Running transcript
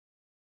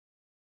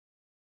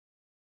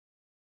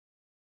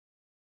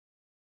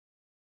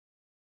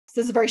So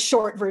this is a very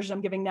short version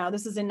I'm giving now.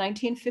 This is in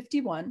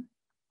 1951.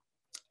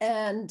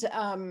 And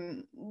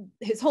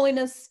His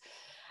Holiness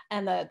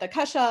and the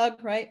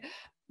Kashag, right,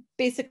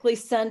 basically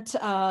sent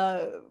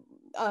Ngapa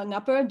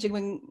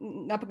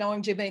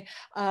Ngawang Jigme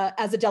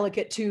as a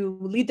delegate to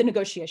lead the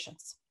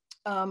negotiations.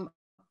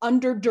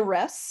 Under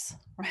duress,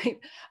 right,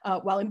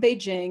 while in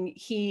Beijing,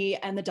 he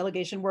and the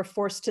delegation were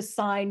forced to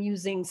sign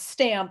using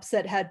stamps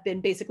that had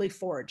been basically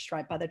forged,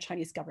 right, by the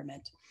Chinese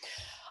government.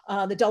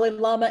 The Dalai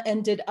Lama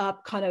ended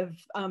up kind of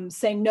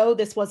saying, no,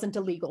 this wasn't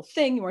a legal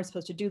thing. You weren't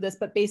supposed to do this.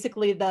 But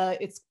basically,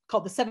 it's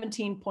called the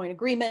 17-point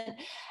agreement,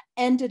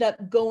 ended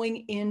up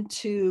going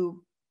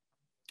into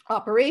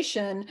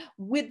operation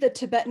with the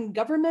Tibetan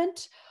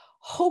government,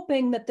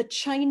 hoping that the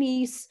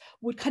Chinese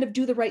would kind of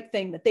do the right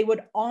thing, that they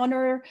would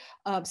honor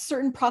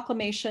certain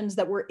proclamations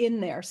that were in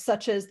there,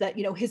 such as that,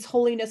 you know, His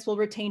Holiness will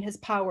retain his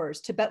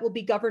powers, Tibet will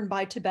be governed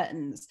by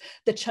Tibetans,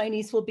 the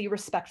Chinese will be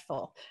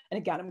respectful. And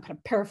again, I'm kind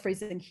of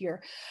paraphrasing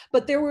here,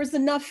 but there was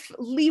enough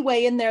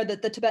leeway in there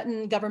that the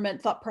Tibetan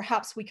government thought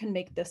perhaps we can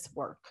make this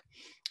work.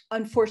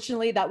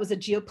 Unfortunately, that was a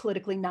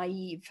geopolitically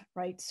naive,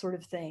 right, sort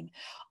of thing.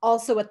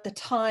 Also at the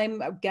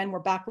time, again,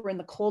 we're in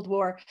the Cold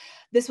War.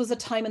 This was a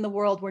time in the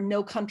world where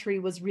no country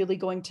was really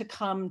going to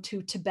come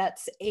to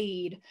Tibet's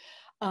aid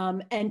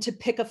and to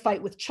pick a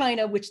fight with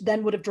China, which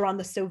then would have drawn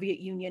the Soviet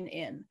Union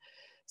in.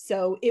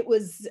 So it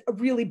was a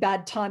really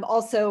bad time.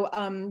 Also,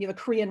 the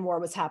Korean War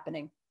was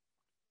happening.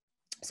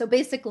 So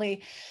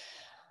basically,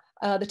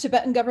 the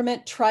Tibetan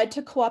government tried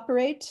to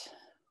cooperate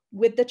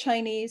with the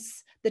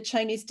Chinese. The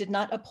Chinese did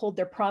not uphold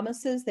their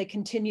promises. They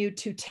continued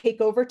to take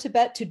over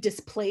Tibet, to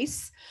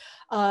displace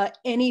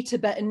any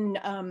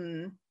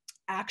Tibetan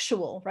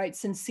actual, right,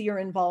 sincere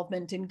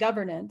involvement in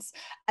governance,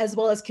 as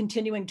well as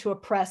continuing to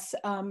oppress,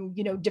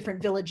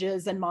 different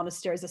villages and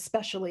monasteries,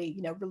 especially,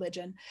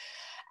 religion.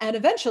 And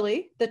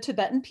eventually, the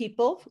Tibetan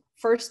people,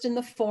 first in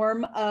the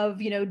form of,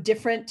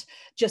 different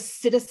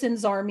just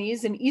citizens'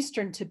 armies in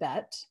eastern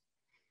Tibet,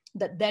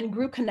 that then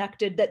grew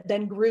connected, that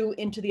then grew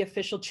into the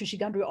official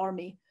Chushigandru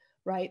army,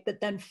 right, that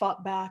then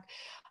fought back.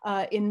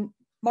 In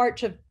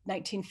March of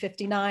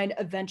 1959,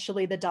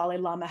 eventually the Dalai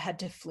Lama had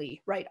to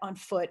flee, right, on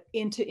foot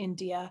into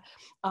India.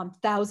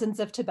 Thousands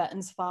of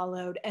Tibetans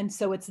followed. And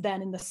so it's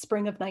then in the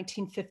spring of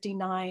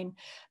 1959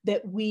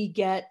 that we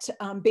get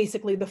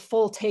basically the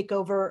full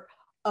takeover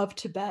of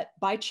Tibet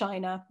by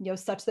China,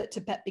 such that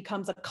Tibet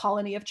becomes a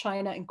colony of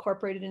China,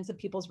 incorporated into the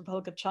People's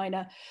Republic of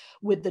China,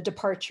 with the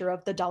departure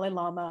of the Dalai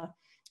Lama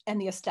and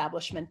the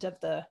establishment of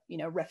the,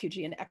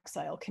 refugee and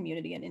exile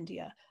community in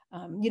India.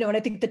 And I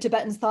think the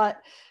Tibetans thought,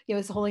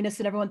 His Holiness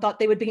and everyone thought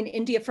they would be in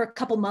India for a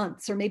couple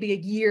months or maybe a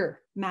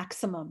year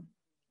maximum,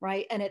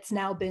 right? And it's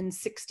now been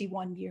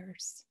 61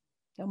 years,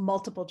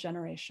 multiple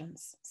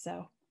generations.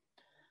 So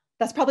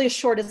that's probably as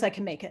short as I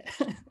can make it.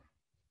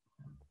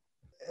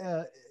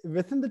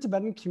 Within the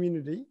Tibetan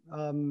community,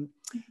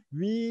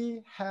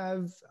 we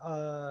have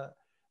a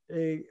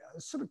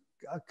sort of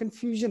a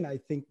confusion, I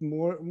think,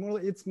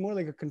 it's more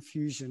like a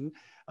confusion,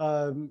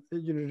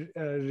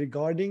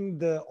 regarding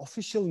the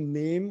official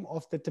name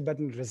of the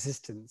Tibetan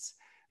resistance,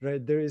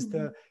 right? There is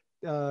the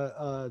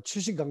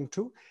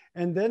Chushigangtu,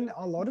 and then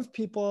a lot of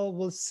people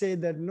will say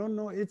that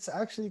no, it's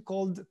actually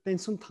called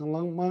Tensung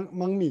Thanglang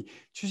Mangmi.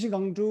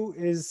 Chushigangtu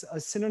is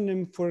a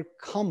synonym for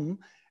come,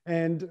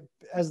 and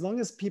as long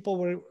as people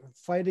were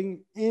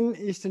fighting in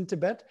Eastern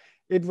Tibet,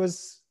 it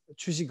was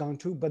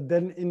Chushigangtu, but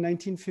then in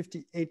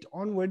 1958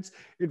 onwards,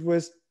 it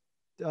was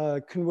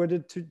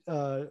converted to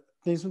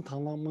Tensung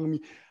Thanglang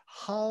Mangmi.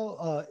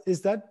 How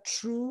is that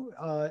true?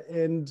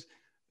 And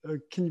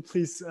can you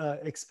please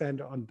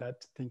expand on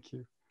that? Thank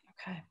you.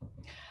 Okay.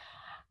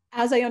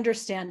 As I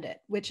understand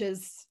it, which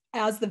is,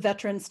 as the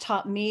veterans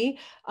taught me,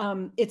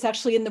 it's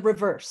actually in the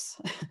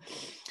reverse.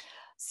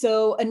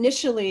 So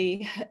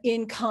initially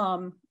in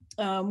Kham,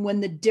 when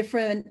the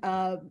different,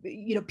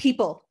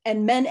 people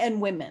and men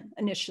and women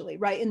initially,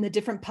 right, in the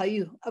different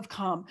payu of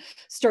Kham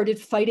started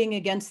fighting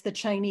against the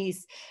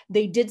Chinese,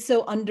 they did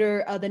so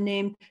under the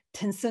name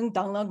Tensung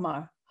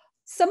Danglangmar.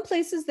 Some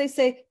places they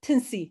say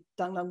Tensi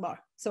Danglangmar.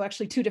 So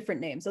actually two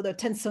different names, although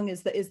Tensung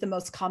is the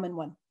most common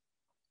one.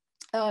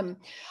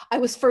 I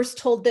was first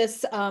told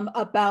this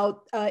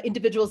about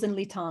individuals in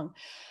Litang,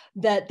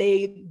 that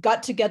they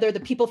got together, the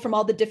people from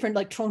all the different,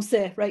 like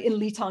Trongse, right, in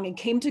Litang, and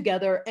came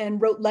together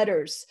and wrote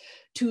letters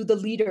to the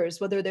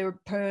leaders, whether they were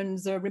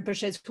Perns or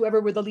Rinpoches,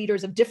 whoever were the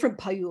leaders of different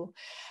payu,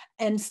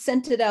 and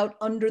sent it out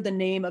under the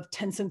name of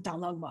Tensung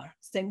Danglangmar,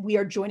 saying we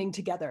are joining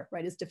together,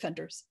 right, as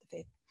defenders of the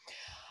faith.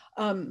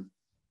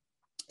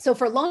 So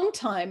for a long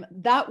time,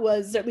 that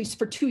was, at least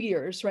for 2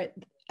 years, right,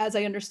 as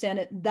I understand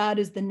it, that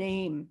is the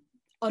name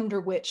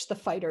under which the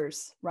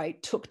fighters, right,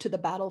 took to the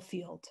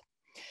battlefield.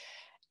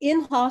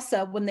 In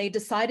Lhasa, when they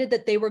decided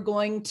that they were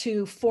going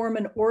to form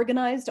an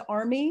organized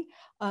army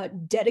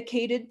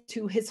dedicated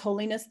to His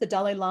Holiness the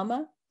Dalai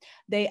Lama,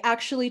 they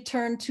actually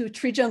turned to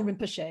Trijang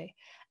Rinpoche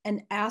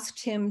and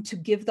asked him to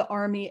give the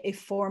army a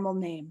formal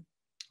name,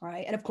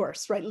 right? And of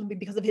course, right,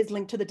 because of his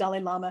link to the Dalai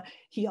Lama,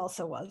 he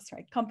also was,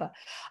 right, Khampa.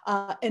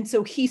 And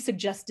so he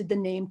suggested the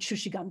name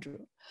Chushigandru.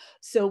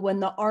 So when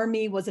the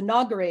army was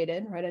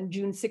inaugurated, right, on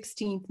June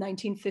 16th,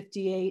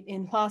 1958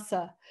 in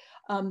Lhasa,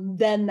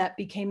 then that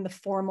became the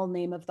formal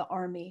name of the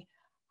army.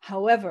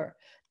 However,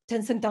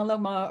 Tenzin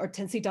Dalama or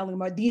Tensi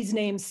Dalama, these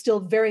names still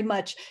very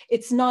much,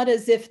 it's not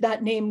as if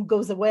that name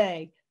goes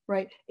away,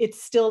 right?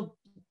 It's still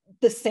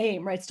the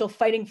same, right? Still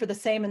fighting for the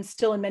same and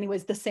still in many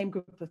ways the same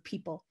group of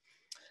people.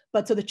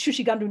 But so the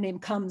Chushigandru name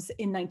comes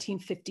in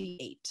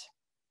 1958.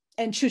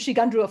 And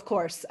Chushigandru, of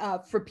course,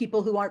 for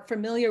people who aren't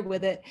familiar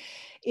with it,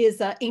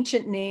 is an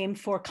ancient name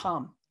for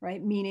Kham,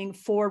 right? Meaning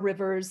 4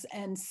 rivers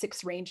and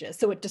 6 ranges.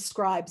 So it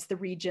describes the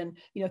region,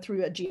 you know,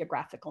 through a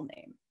geographical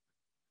name.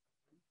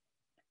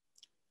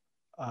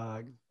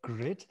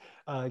 Great.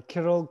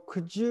 Carole,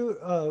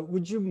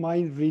 would you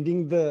mind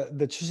reading the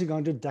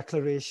Chushigandru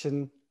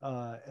Declaration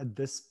at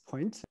this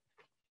point?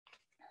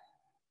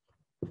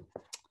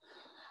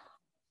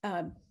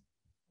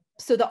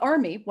 So the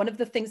army, one of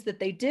the things that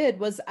they did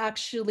was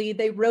actually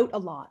they wrote a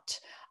lot.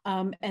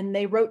 And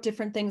they wrote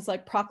different things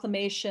like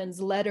proclamations,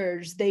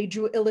 letters. They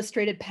drew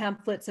illustrated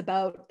pamphlets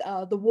about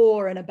the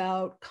war and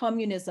about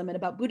communism and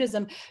about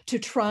Buddhism to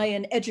try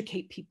and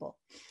educate people.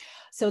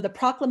 So the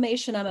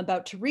proclamation I'm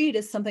about to read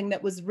is something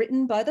that was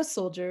written by the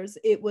soldiers.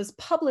 It was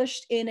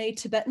published in a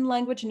Tibetan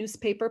language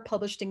newspaper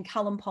published in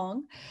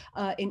Kalimpong.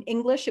 In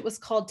English, it was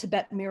called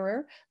Tibet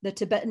Mirror. The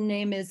Tibetan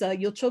name is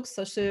Yulchok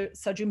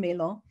Saju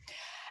Melon.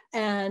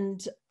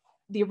 And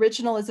the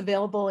original is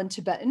available in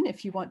Tibetan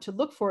if you want to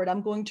look for it.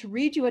 I'm going to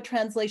read you a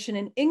translation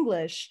in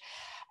English.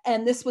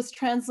 And this was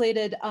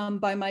translated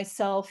by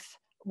myself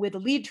with a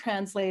lead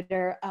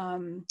translator,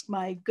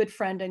 my good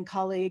friend and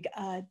colleague,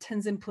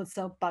 Tenzin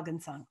Phuntsal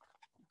Bagansang.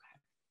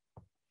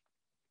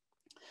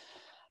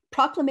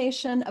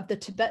 Proclamation of the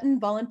Tibetan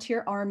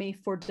Volunteer Army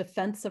for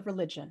Defense of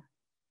Religion.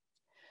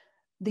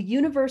 The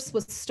universe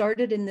was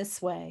started in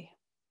this way.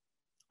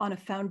 On a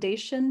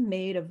foundation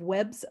made of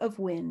webs of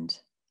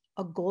wind,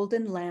 a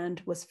golden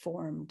land was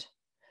formed.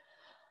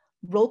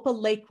 Rolpa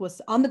Lake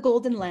was on the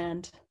golden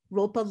land,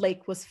 Rolpa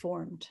Lake was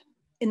formed.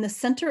 In the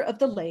center of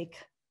the lake,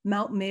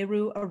 Mount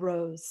Meru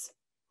arose.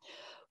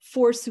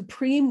 4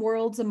 supreme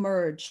worlds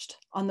emerged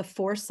on the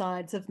 4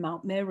 sides of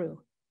Mount Meru.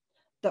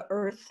 The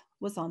earth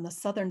was on the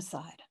southern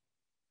side.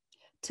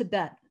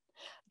 Tibet,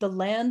 the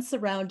land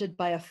surrounded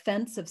by a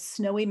fence of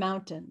snowy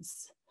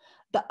mountains,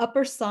 the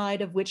upper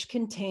side of which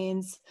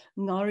contains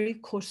Ngari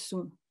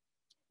Korsun.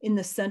 In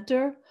the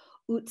center,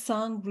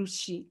 Utsang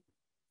Rushi,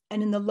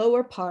 and in the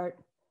lower part,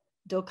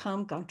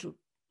 Dokam Gantru.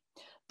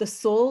 The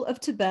soul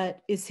of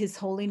Tibet is His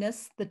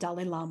Holiness the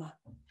Dalai Lama,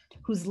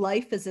 whose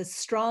life is as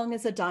strong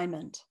as a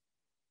diamond,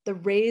 the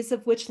rays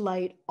of which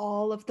light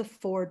all of the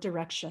 4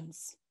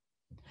 directions.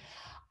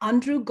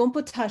 Andrew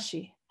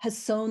Gompotashi has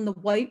sown the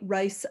white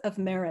rice of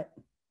merit.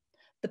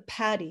 The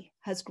paddy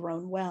has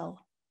grown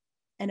well,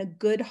 and a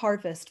good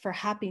harvest for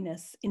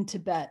happiness in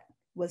Tibet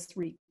was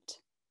reaped.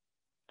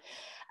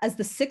 As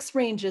the 6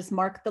 ranges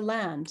mark the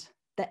land,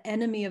 the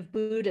enemy of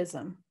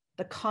Buddhism,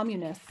 the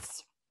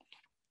communists,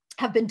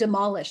 have been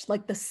demolished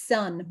like the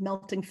sun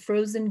melting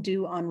frozen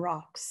dew on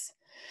rocks.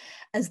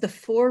 As the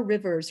 4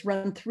 rivers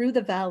run through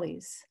the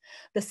valleys,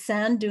 the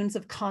sand dunes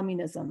of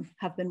communism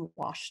have been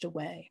washed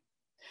away.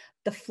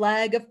 The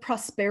flag of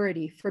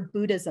prosperity for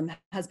Buddhism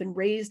has been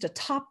raised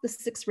atop the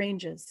 6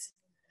 ranges.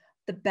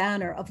 The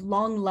banner of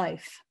long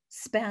life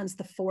spans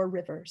the 4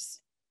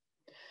 rivers.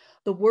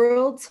 The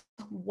world's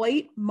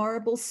white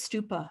marble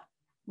stupa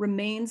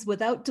remains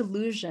without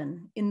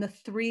delusion in the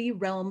 3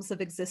 realms of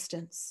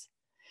existence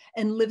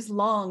and lives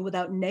long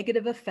without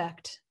negative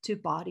effect to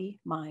body,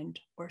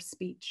 mind, or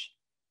speech.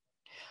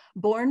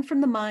 Born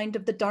from the mind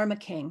of the Dharma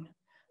King,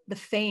 the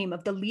fame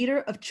of the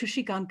leader of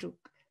Chushigandru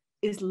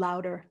is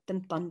louder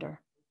than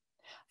thunder.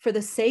 For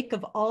the sake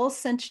of all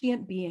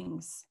sentient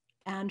beings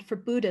and for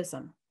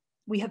Buddhism,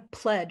 we have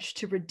pledged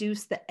to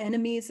reduce the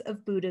enemies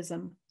of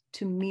Buddhism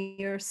to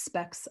mere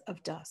specks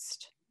of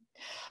dust.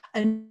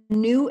 A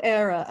new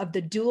era of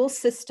the dual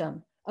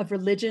system of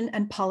religion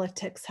and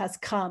politics has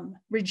come.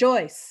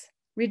 Rejoice,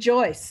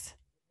 rejoice.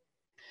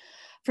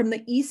 From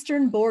the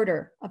eastern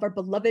border of our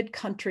beloved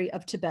country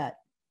of Tibet,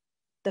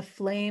 the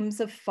flames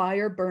of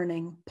fire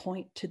burning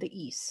point to the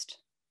east.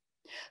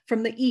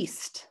 From the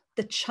east,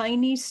 the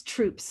Chinese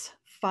troops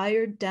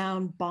fired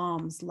down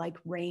bombs like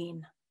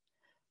rain.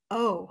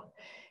 Oh,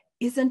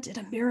 isn't it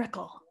a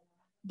miracle?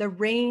 The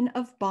rain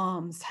of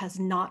bombs has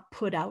not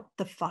put out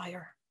the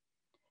fire.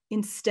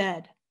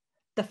 Instead,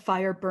 the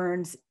fire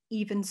burns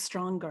even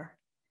stronger.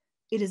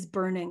 It is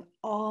burning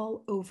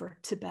all over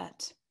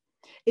Tibet.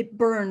 It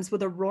burns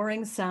with a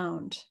roaring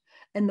sound,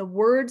 and the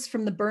words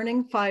from the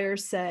burning fire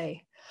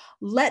say,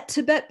 "Let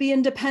Tibet be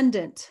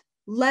independent.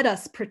 Let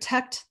us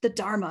protect the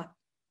Dharma."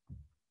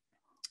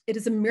 It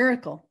is a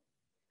miracle.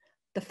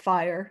 The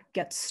fire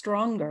gets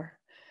stronger.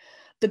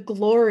 The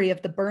glory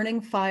of the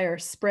burning fire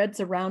spreads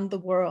around the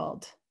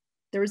world.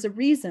 There is a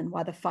reason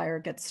why the fire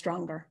gets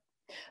stronger.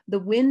 The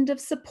wind of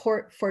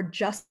support for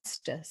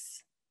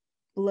justice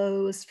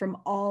blows from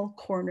all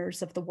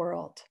corners of the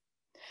world.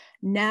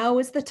 Now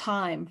is the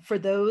time for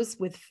those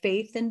with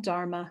faith in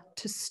Dharma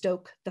to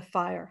stoke the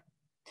fire.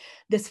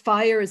 This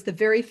fire is the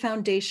very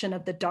foundation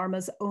of the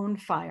Dharma's own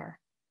fire.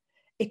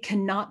 It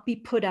cannot be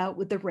put out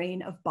with the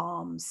rain of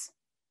bombs.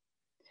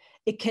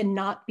 It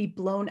cannot be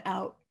blown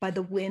out by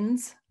the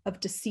winds of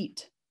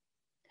deceit.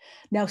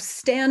 Now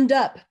stand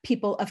up,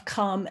 people of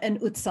Kham and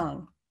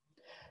Utsang,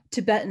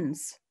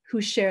 Tibetans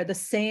who share the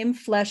same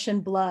flesh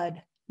and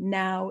blood.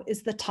 Now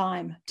is the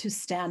time to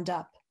stand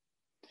up.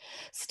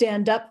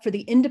 Stand up for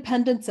the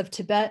independence of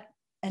Tibet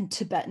and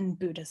Tibetan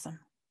Buddhism.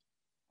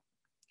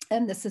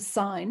 And this is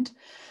signed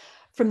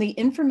from the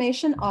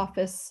Information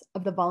Office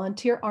of the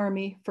Volunteer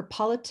Army for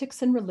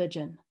Politics and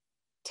Religion,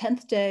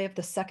 10th day of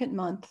the second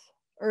month,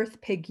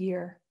 Earth Pig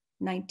Year,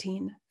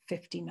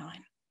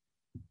 1959.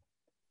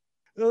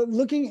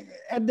 Looking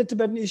at the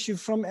Tibetan issue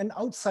from an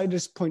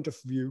outsider's point of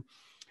view,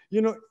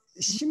 you know,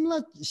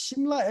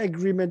 Shimla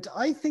agreement,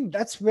 I think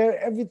that's where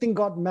everything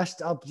got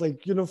messed up.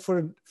 Like, you know,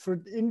 for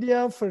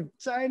India, for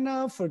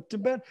China, for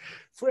Tibet,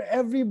 for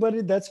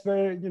everybody, that's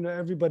where, you know,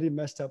 everybody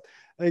messed up.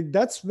 Like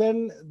that's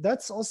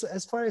also,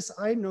 as far as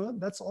I know,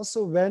 that's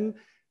also when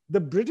the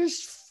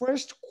British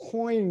first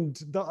coined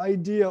the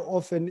idea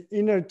of an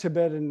inner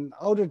Tibet and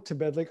outer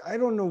Tibet. Like, I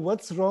don't know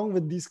what's wrong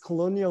with these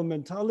colonial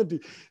mentality.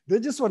 They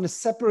just want to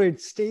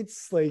separate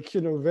states, like,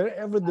 you know,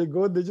 wherever they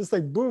go, they just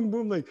like, boom,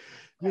 boom, like,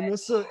 you know,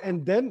 so,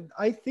 and then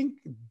I think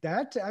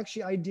that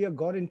actually idea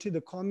got into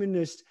the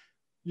communist,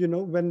 you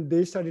know, when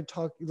they started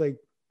talking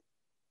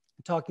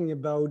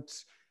about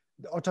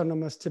the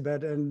autonomous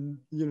Tibet and,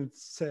 you know,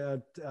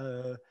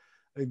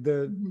 like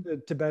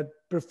the Tibet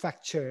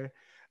prefecture.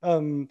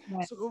 Right.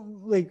 So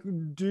like,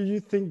 do you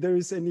think there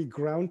is any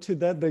ground to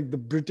that? Like the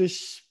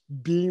British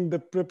being the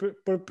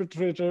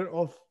perpetrator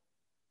of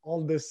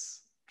all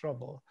this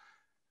trouble?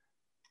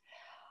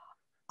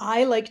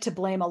 I like to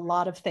blame a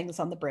lot of things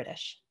on the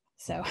British.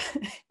 So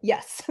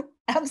yes,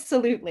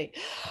 absolutely.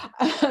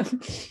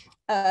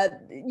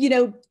 You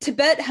know,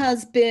 Tibet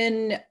has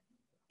been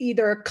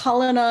either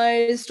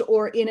colonized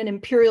or in an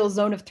imperial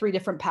zone of three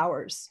different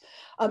powers,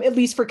 at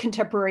least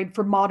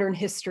for modern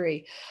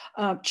history.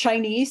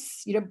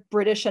 Chinese, you know,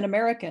 British and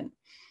American.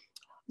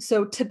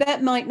 So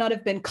Tibet might not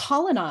have been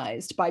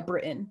colonized by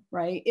Britain,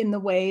 right, in the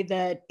way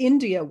that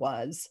India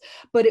was,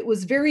 but it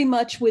was very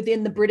much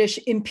within the British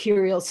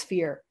imperial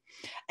sphere.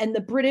 And the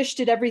British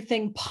did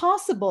everything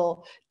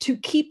possible to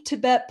keep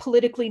Tibet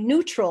politically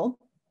neutral,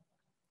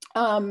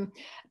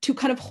 to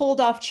kind of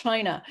hold off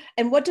China.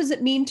 And what does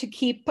it mean to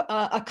keep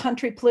a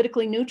country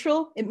politically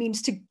neutral? It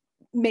means to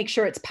make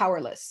sure it's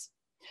powerless.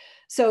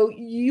 So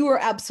you are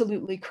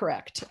absolutely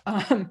correct.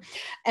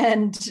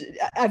 And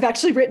I've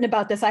actually written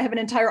about this. I have an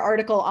entire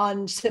article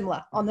on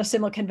Simla, on the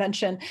Simla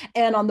Convention,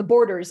 and on the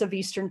borders of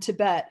Eastern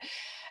Tibet.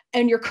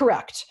 And you're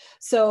correct.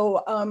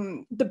 So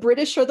the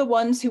British are the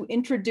ones who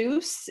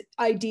introduce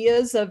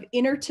ideas of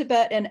inner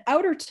Tibet and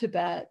outer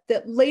Tibet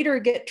that later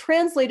get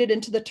translated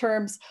into the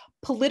terms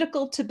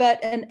political Tibet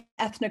and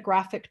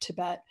ethnographic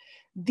Tibet.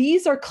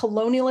 These are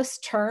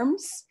colonialist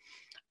terms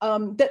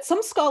that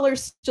some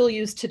scholars still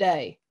use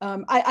today.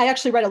 I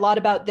actually write a lot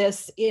about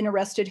this in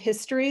Arrested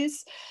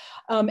Histories,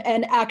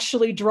 and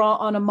actually draw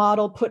on a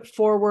model put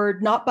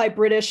forward not by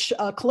British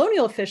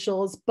colonial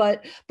officials,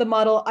 but the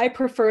model I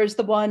prefer is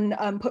the one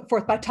put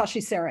forth by Tashi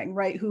Tsering,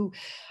 right, who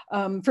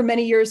for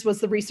many years was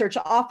the research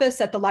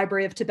office at the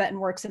Library of Tibetan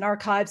Works and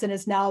Archives and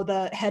is now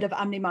the head of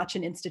Amni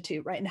Machen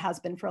Institute, right, and has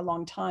been for a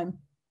long time.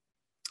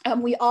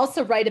 We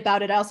also write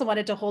about it. I also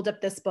wanted to hold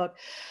up this book,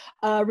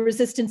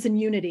 Resistance and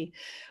Unity,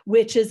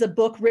 which is a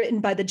book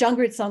written by the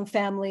Jangrutsang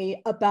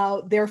family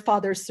about their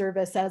father's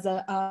service as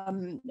a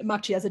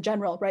Makchi, as a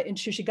general, right, in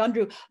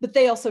Shushiganru. But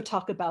they also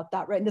talk about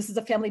that, right? And this is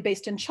a family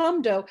based in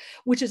Chamdo,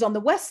 which is on the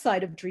west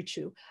side of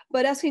Drichu,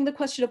 but asking the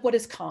question of what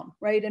is Kham,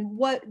 right? And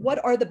what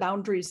are the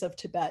boundaries of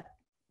Tibet?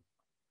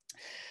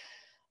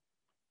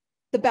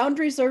 The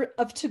boundaries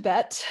of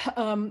Tibet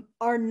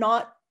are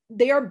not,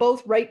 they are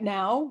both right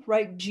now,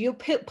 right,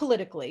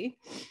 geopolitically.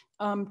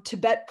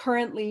 Tibet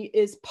currently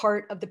is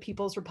part of the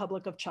People's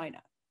Republic of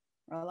China.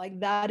 Like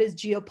that is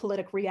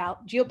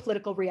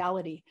geopolitical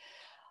reality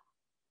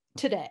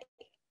today.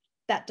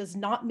 That does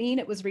not mean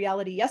it was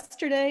reality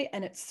yesterday,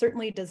 and it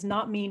certainly does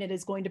not mean it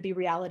is going to be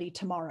reality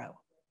tomorrow,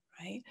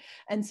 right?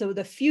 And so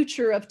the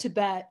future of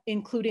Tibet,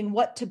 including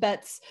what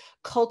Tibet's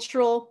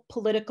cultural,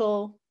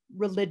 political,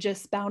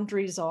 religious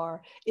boundaries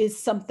are, is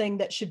something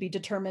that should be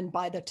determined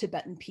by the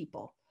Tibetan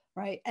people,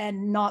 right?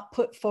 And not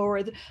put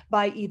forward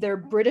by either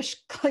British,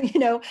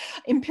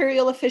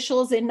 imperial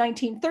officials in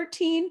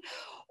 1913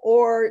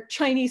 or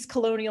Chinese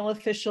colonial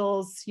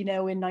officials, in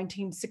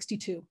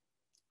 1962.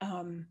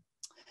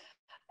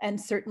 And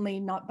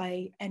certainly not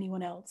by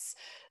anyone else.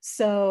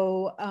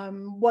 So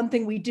one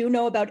thing we do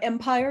know about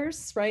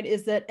empires, right,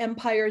 is that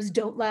empires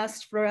don't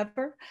last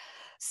forever.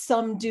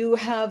 Some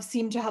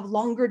seem to have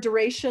longer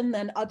duration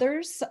than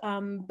others,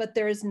 but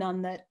there is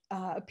none that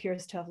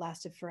appears to have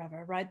lasted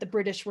forever, right? The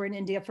British were in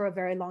India for a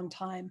very long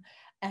time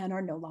and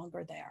are no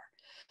longer there.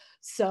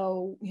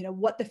 So,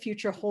 what the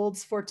future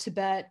holds for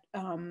Tibet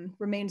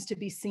remains to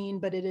be seen,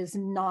 but it is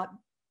not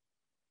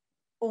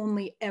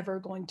only ever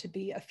going to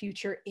be a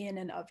future in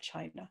and of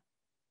China.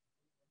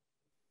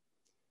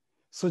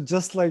 So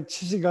just like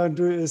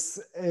Shishigandu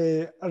is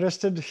a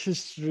arrested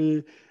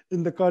history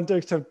in the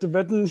context of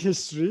Tibetan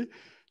history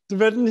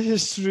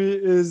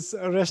is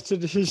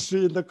arrested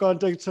history in the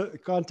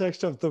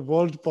context of the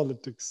world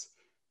politics,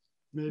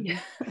 maybe. Yeah.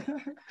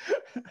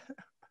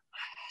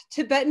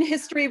 Tibetan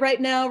history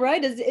right now,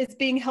 right, is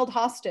being held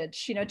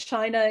hostage.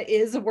 China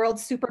is a world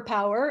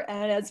superpower,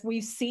 and as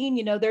we've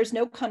seen, there's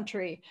no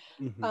country,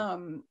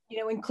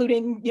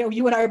 including,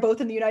 you and I are both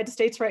in the United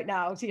States right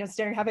now,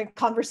 having a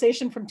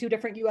conversation from two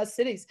different U.S.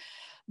 cities.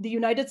 The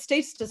United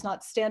States does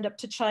not stand up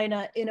to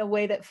China in a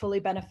way that fully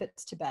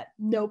benefits Tibet.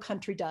 No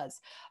country does.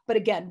 But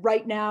again,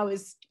 right now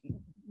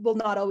will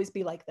not always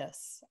be like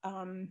this.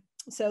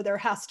 So there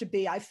has to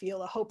be, I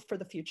feel, a hope for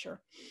the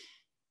future.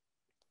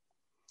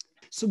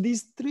 So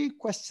these three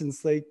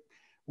questions, like,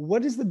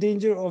 what is the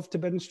danger of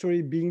Tibetan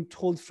story being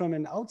told from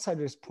an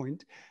outsider's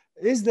point?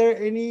 Is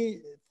there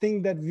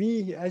anything that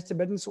we as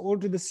Tibetans owe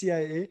to the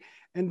CIA?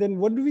 And then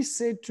what do we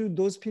say to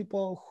those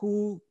people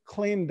who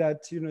claim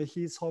that,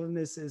 His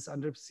Holiness is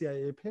under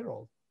CIA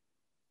payroll?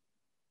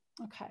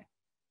 Okay.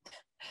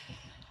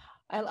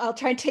 I'll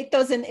try and take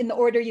those in the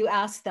order you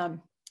asked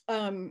them.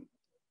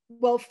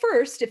 Well,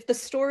 first, if the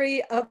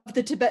story of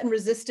the Tibetan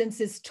resistance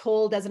is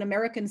told as an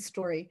American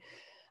story,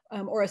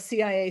 or a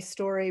CIA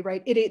story,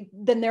 right?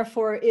 Then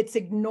therefore it's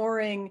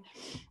ignoring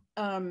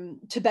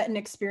Tibetan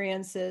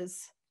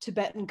experiences,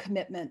 Tibetan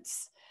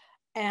commitments,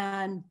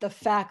 and the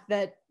fact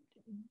that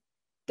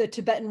the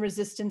Tibetan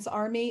Resistance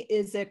Army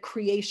is a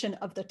creation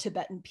of the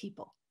Tibetan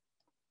people,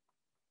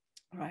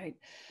 right?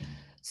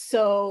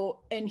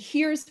 So, and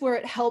here's where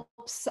it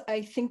helps,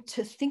 I think,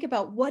 to think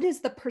about what is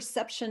the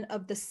perception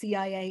of the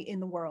CIA in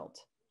the world.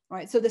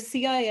 Right, so the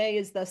CIA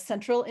is the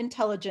Central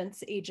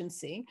Intelligence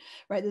Agency,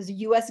 right? There's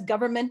a US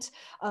government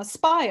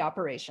spy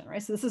operation,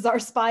 right? So this is our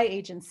spy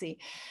agency.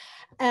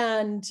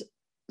 And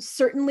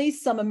certainly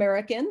some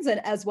Americans,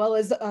 and as well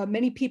as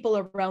many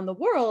people around the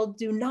world,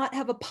 do not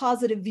have a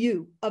positive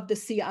view of the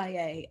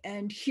CIA.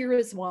 And here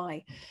is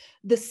why.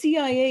 The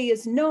CIA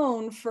is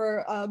known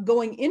for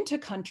going into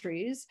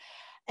countries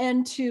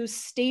and to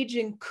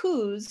staging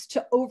coups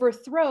to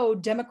overthrow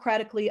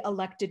democratically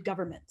elected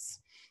governments.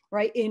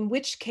 Right? In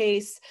which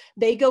case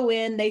they go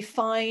in, they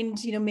find,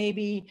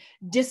 maybe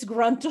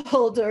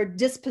disgruntled or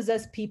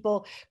dispossessed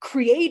people,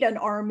 create an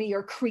army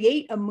or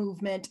create a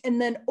movement,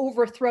 and then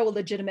overthrow a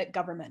legitimate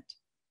government.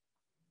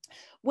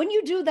 When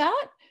you do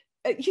that,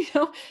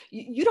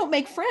 you don't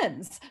make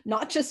friends,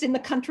 not just in the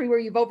country where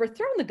you've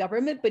overthrown the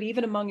government, but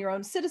even among your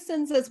own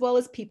citizens, as well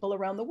as people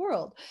around the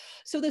world.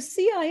 So the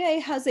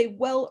CIA has a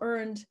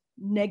well-earned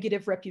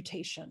negative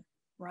reputation,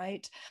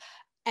 right?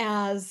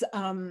 As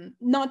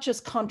not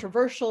just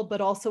controversial,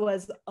 but also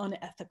as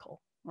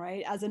unethical,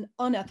 right? As an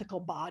unethical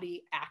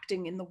body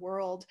acting in the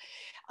world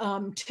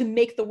to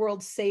make the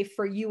world safe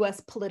for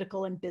US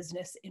political and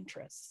business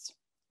interests,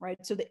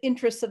 right? So the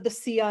interests of the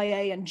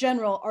CIA in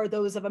general are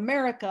those of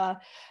America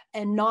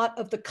and not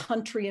of the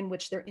country in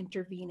which they're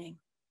intervening.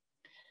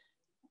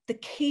 The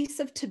case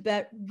of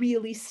Tibet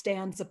really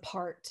stands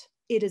apart.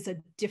 It is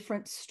a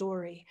different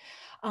story.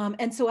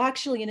 And so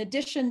actually, in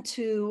addition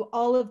to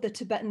all of the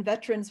Tibetan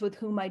veterans with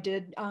whom I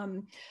did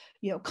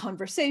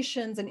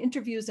conversations and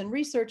interviews and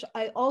research,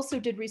 I also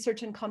did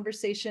research and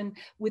conversation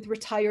with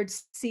retired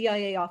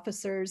CIA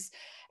officers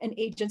and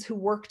agents who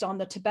worked on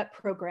the Tibet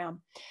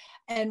program.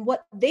 And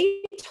what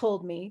they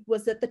told me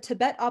was that the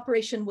Tibet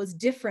operation was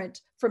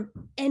different from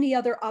any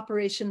other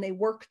operation they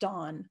worked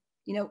on,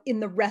 in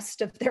the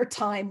rest of their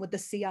time with the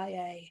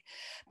CIA,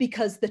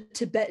 because the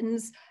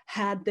Tibetans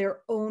had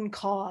their own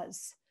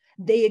cause.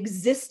 They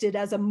existed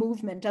as a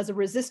movement, as a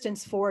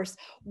resistance force,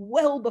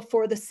 well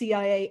before the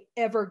CIA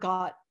ever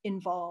got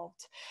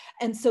involved.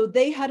 And so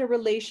they had a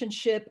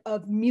relationship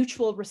of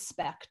mutual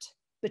respect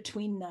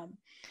between them.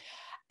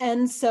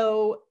 And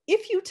so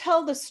if you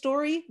tell the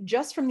story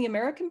just from the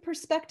American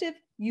perspective,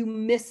 you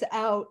miss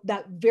out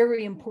that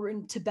very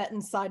important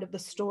Tibetan side of the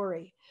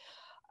story.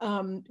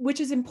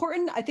 Which is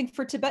important, I think,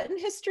 for Tibetan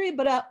history,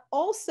 but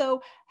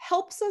also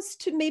helps us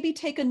to maybe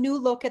take a new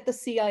look at the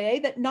CIA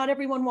that not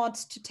everyone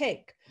wants to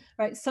take,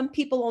 right? Some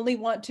people only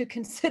want to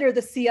consider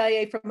the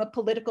CIA from a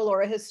political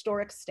or a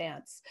historic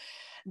stance.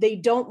 They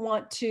don't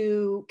want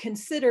to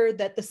consider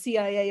that the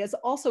CIA is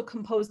also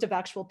composed of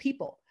actual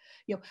people,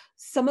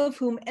 some of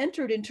whom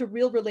entered into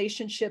real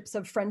relationships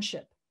of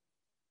friendship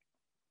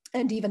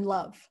and even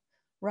love,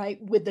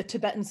 right, with the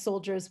Tibetan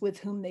soldiers with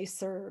whom they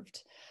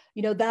served.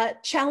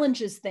 That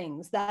challenges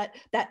things, that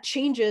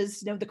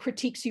changes, the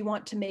critiques you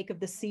want to make of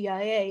the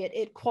CIA.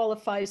 It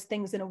qualifies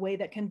things in a way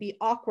that can be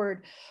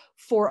awkward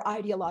for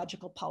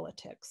ideological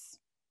politics.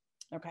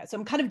 Okay, so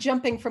I'm kind of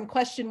jumping from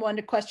question 1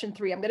 to question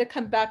 3. I'm going to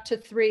come back to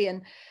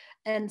 3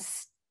 and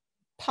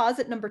pause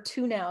at number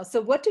 2 now. So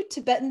what do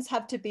Tibetans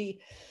have to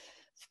be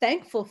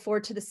thankful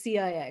for to the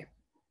CIA?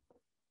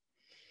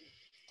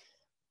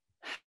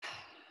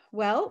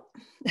 Well,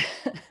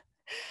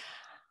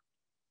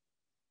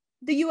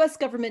 the US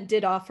government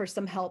did offer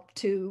some help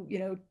to,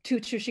 to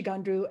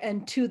Chushigandru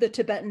and to the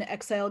Tibetan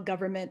exile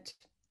government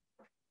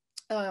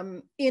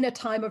in a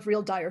time of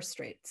real dire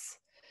straits.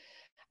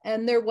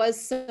 And there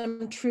was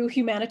some true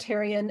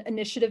humanitarian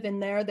initiative in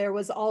there. There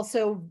was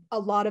also a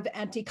lot of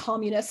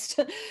anti-communist,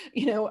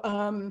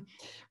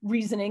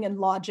 reasoning and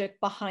logic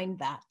behind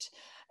that.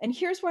 And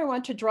here's where I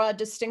want to draw a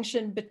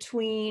distinction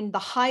between the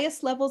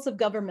highest levels of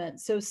government.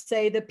 So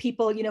say the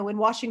people, in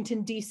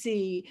Washington,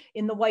 DC,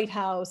 in the White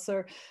House,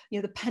 or,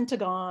 the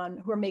Pentagon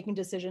who are making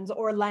decisions,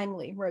 or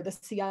Langley, where the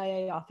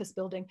CIA office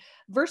building,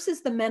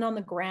 versus the men on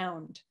the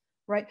ground,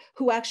 right,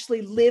 who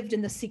actually lived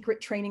in the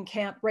secret training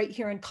camp right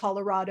here in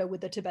Colorado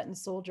with the Tibetan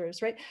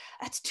soldiers, right?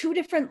 That's two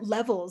different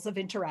levels of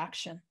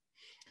interaction.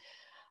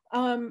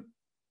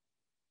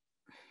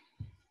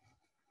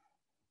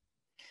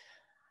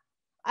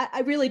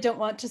 I really don't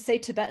want to say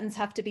Tibetans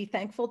have to be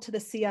thankful to the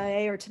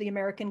CIA or to the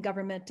American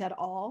government at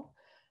all.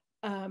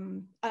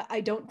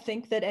 I don't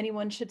think that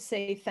anyone should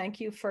say thank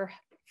you for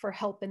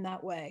help in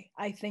that way.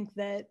 I think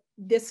that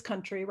this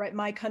country, right,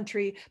 my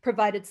country,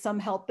 provided some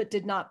help, but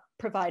did not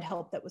provide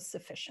help that was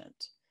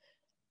sufficient.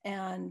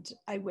 And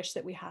I wish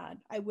that we had.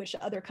 I wish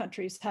other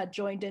countries had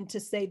joined in to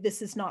say,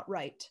 this is not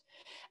right.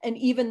 And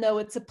even though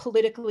it's a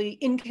politically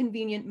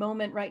inconvenient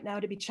moment right now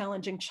to be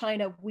challenging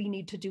China, we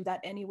need to do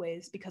that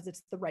anyways, because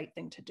it's the right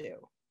thing to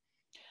do.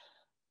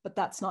 But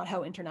that's not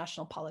how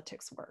international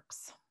politics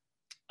works.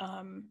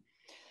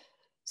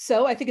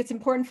 So I think it's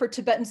important for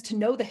Tibetans to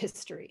know the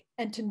history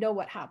and to know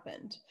what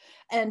happened,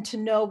 and to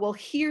know, well,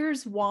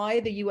 here's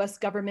why the US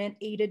government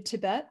aided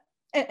Tibet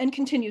and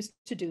continues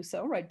to do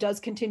so, right?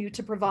 Does continue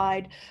to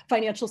provide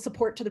financial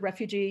support to the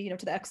refugee,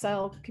 to the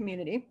exile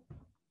community.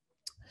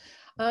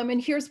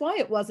 And here's why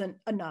it wasn't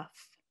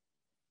enough.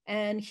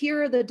 And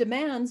here are the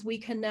demands we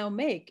can now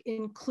make,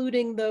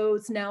 including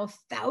those now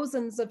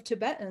thousands of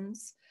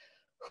Tibetans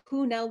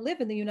who now live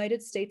in the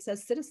United States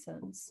as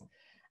citizens,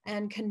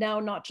 and can now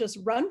not just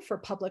run for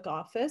public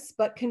office,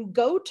 but can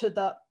go to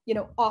the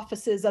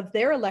offices of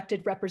their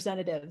elected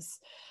representatives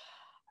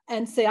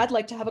and say, I'd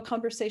like to have a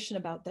conversation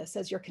about this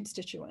as your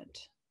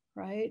constituent,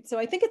 right? So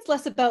I think it's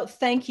less about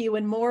thank you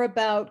and more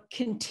about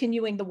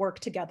continuing the work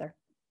together.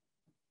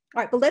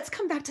 All right, but let's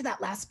come back to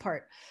that last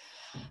part,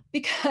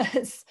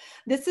 because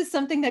this is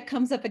something that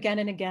comes up again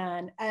and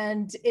again,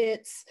 and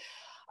it's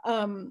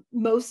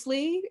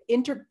mostly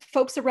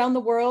folks around the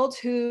world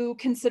who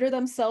consider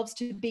themselves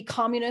to be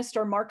communist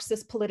or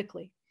Marxist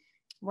politically,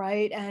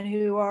 right? And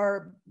who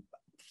are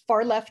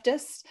far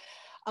leftists,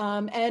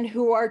 and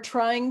who are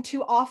trying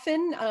to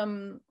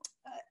often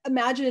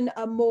imagine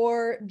a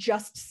more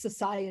just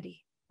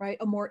society, right?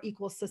 A more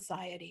equal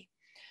society.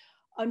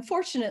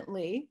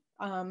 Unfortunately,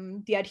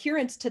 the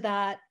adherence to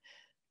that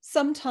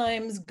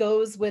sometimes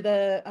goes with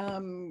a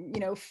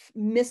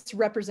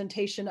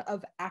misrepresentation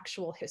of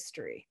actual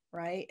history,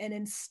 right? And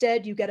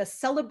instead you get a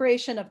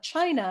celebration of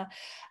China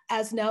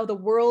as now the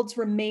world's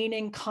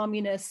remaining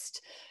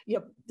communist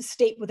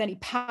state with any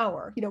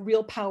power,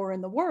 real power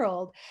in the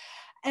world.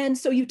 And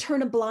so you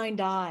turn a blind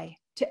eye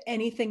to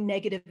anything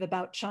negative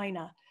about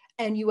China,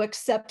 and you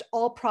accept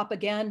all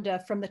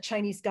propaganda from the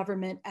Chinese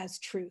government as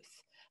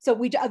truth.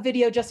 So a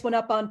video just went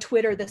up on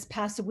Twitter this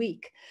past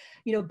week,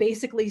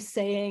 basically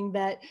saying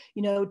that,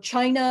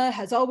 China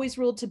has always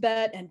ruled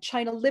Tibet and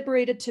China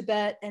liberated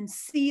Tibet, and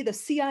the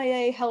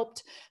CIA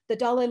helped the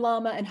Dalai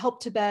Lama and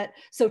helped Tibet.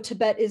 So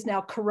Tibet is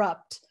now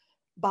corrupt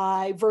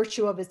by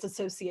virtue of its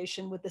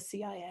association with the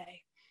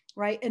CIA,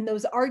 right? And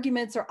those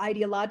arguments are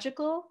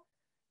ideological,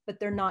 but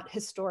they're not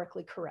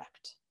historically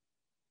correct.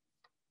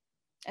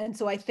 And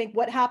so I think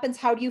what happens,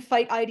 how do you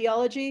fight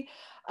ideology?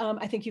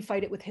 I think you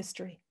fight it with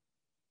history,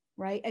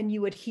 right? And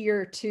you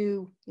adhere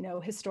to,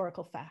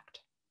 historical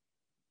fact.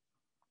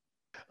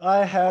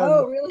 I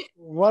have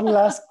one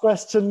last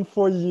question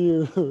for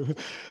you.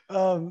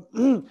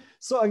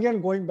 So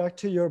again, going back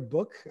to your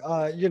book,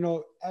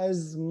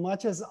 as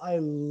much as I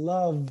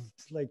loved,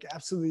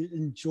 absolutely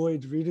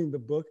enjoyed reading the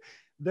book,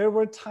 there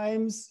were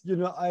times,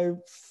 I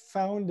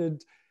found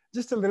it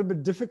just a little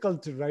bit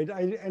difficult to write.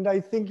 And I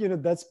think,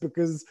 that's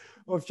because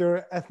of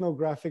your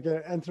ethnographic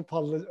and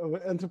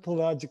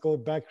anthropological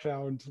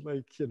background,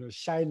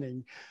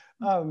 shining.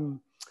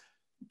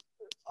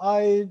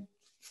 I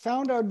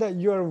found out that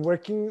you are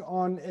working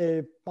on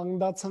a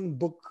Pangdatsang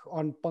book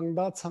on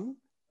Pangdatsang.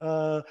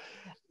 I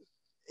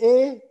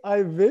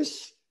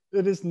wish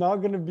it is not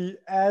going to be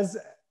as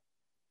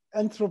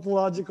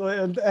anthropological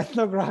and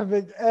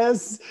ethnographic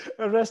as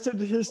Arrested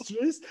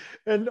Histories,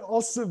 and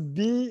also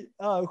B,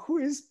 who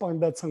is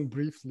Pangdatsang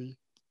briefly?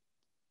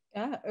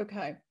 Yeah,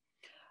 okay.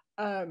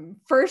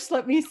 First,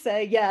 let me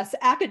say, yes,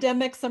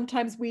 academics,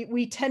 sometimes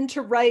we tend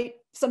to write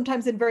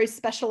sometimes in very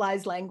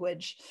specialized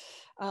language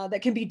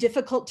that can be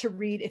difficult to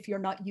read if you're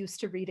not used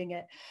to reading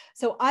it.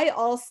 So I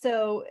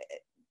also,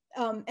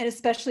 and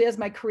especially as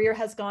my career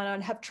has gone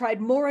on, have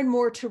tried more and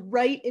more to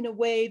write in a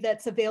way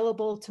that's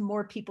available to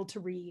more people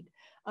to read.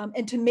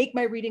 And to make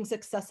my readings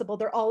accessible.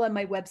 They're all on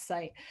my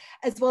website,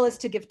 as well as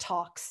to give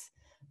talks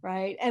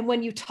right? And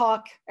when you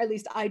talk, at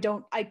least I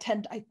don't, I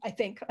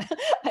think,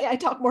 I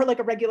talk more like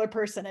a regular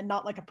person and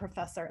not like a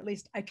professor, at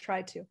least I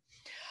try to.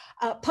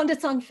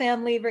 Panditsang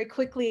family, very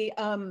quickly,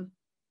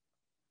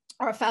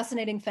 are a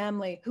fascinating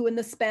family who in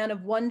the span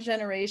of one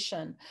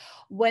generation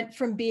went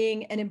from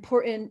being an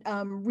important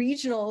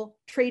regional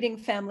trading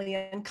family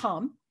in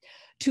Kham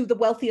to the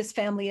wealthiest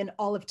family in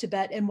all of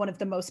Tibet and one of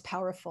the most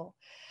powerful.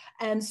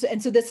 And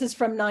so this is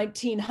from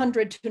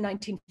 1900 to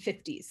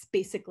 1950s,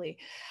 basically.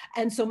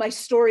 And so my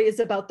story is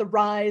about the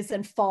rise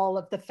and fall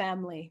of the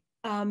family.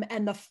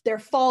 And their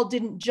fall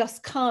didn't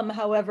just come,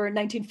 however, in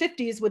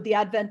 1950s with the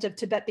advent of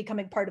Tibet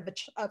becoming part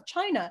of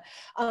China.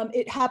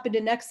 It happened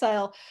in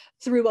exile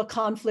through a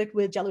conflict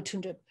with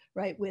Jalutundub,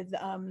 right, with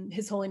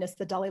His Holiness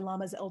the Dalai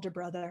Lama's elder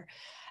brother.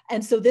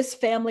 And so this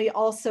family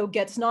also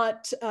gets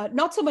not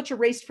so much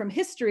erased from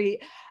history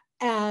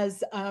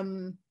as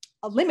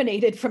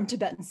eliminated from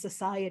Tibetan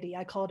society.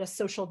 I call it a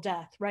social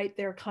death, right?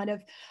 They're kind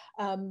of,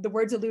 the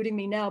word's eluding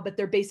me now, but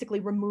they're basically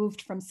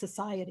removed from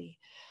society.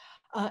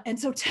 And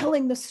so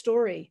telling the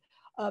story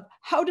of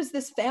how does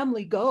this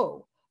family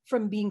go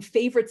from being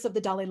favorites of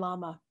the Dalai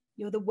Lama,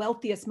 you know, the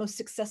wealthiest, most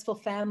successful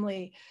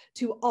family,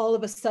 to all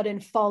of a sudden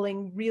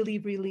falling really,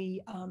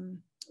 really,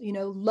 you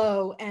know,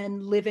 low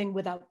and living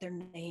without their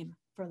name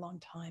for a long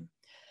time.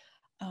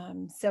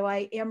 So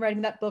I am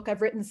writing that book.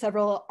 I've written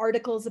several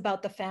articles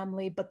about the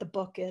family, but the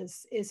book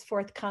is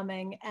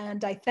forthcoming.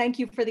 And I thank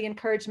you for the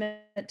encouragement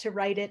to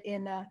write it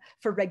in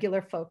for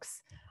regular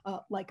folks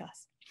like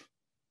us.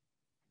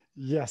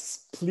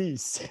 Yes,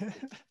 please.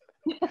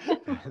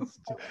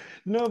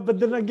 No, but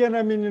then again,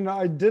 I mean, you know,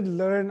 I did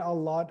learn a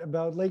lot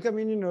about, like, I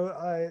mean, you know,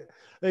 I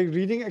like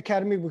reading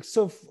academic books.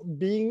 So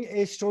being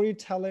a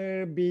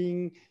storyteller,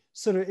 being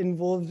sort of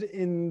involved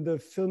in the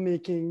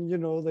filmmaking, you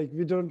know, like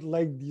we don't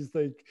like these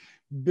like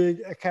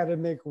big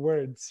academic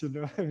words, you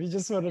know, we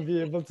just want to be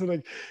able to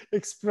like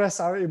express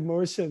our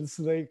emotions.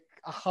 Like,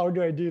 how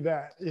do I do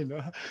that, you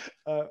know?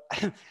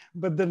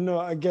 But then no,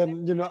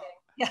 again, you know,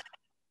 yeah.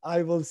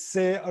 I will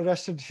say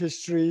Russian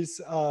Histories,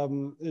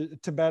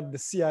 Tibet, the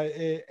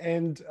CIA,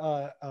 and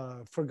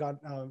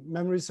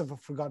Memories of a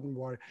Forgotten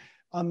War.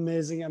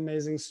 Amazing,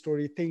 amazing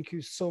story. Thank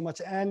you so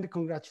much. And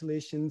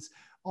congratulations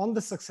on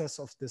the success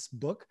of this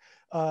book.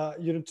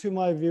 You know, to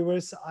my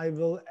viewers, I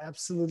will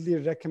absolutely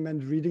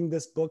recommend reading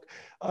this book,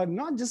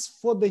 not just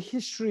for the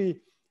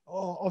history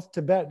of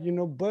Tibet, you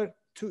know, but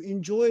to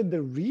enjoy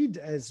the read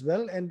as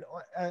well, and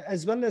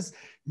as well as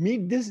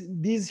meet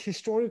these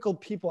historical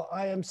people.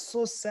 I am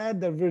so sad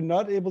that we're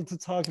not able to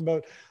talk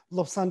about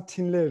Lobsang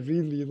Tinle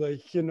really,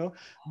 like, you know,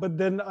 but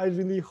then I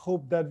really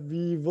hope that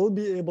we will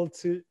be able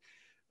to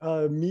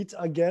meet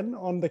again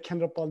on the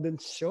Kendra Palden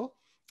show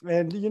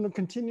and, you know,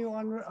 continue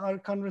on our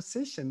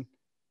conversation.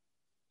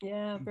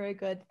 Yeah, very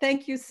good.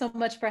 Thank you so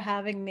much for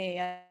having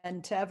me,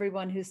 and to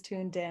everyone who's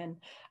tuned in.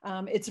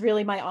 It's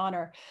really my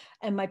honor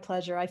and my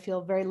pleasure. I feel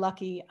very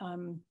lucky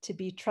to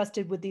be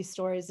trusted with these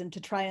stories and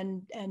to try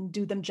and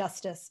do them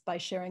justice by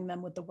sharing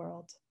them with the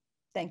world.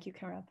 Thank you,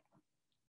 Karev.